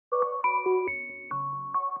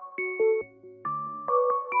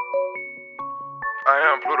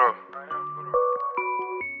I am Pluto.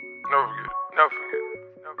 Never forget it. Never forget it.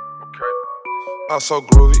 Okay. I'm so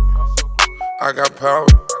groovy. I got power.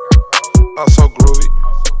 I'm so groovy.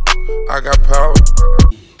 I got power.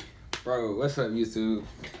 Bro, what's up, YouTube?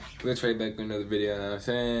 We'll trade back with another video, you know what I'm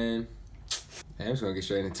saying? I'm just gonna get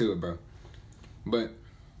straight into it, bro. But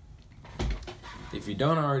if you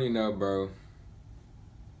don't already know, bro,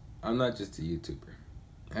 I'm not just a YouTuber.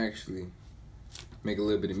 I actually make a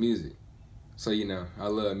little bit of music. So, you know, I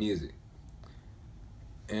love music.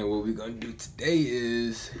 And what we're gonna do today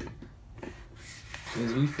is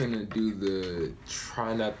we finna do the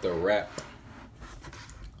try not to rap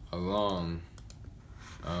along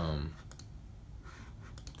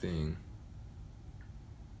thing.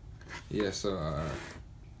 Yeah, so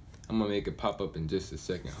I'm gonna make it pop up in just a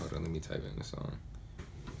second. Hold on, let me type in the song.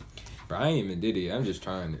 Bro, I ain't even did it. I'm just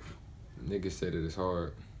trying it. Niggas said it is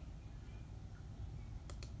hard.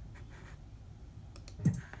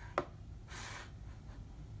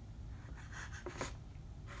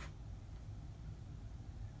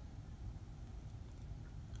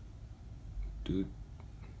 Dude,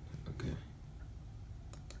 okay.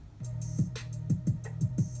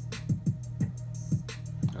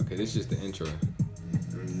 Okay, this is just the intro.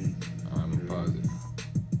 I'm gonna pause it.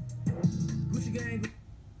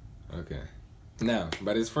 Okay. Now,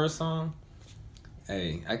 by this first song,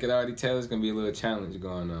 hey, I could already tell it's gonna be a little challenge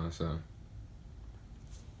going on, so.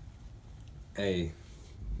 Hey,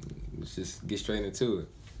 let's just get straight into it.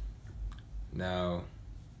 Now,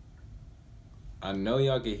 I know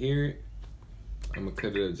y'all can hear it. I'm gonna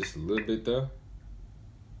cut it up just a little bit though.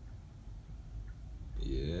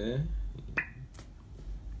 Yeah.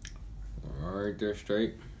 Alright there,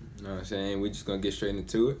 straight. You know what I'm saying? We just gonna get straight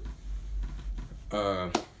into it.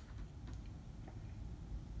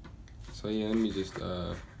 So yeah, let me just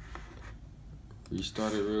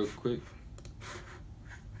restart it real quick.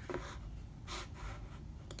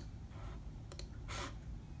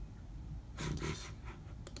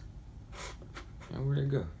 Where'd it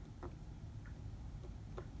go?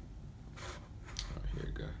 Oh, here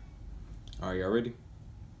it go. Alright, y'all ready?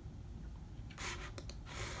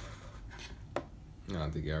 I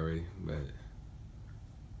don't think y'all ready, but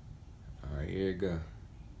alright, here it go.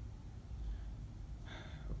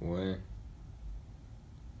 1,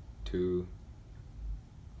 2,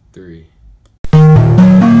 3. Hey,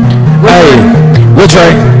 what's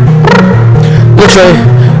right?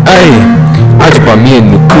 Hey, I just bought me a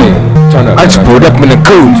new coupe. I just pulled up in the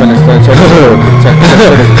coupe. Hey, I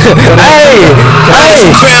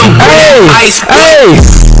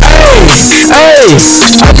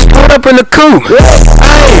just pulled up in the coupe. I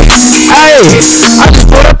just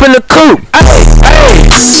pulled up in the coupe. I just pulled up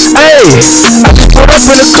in the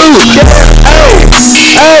coupe.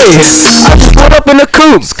 I just pulled up in the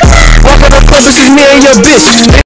coupe. Walking up club, this is me and your bitch.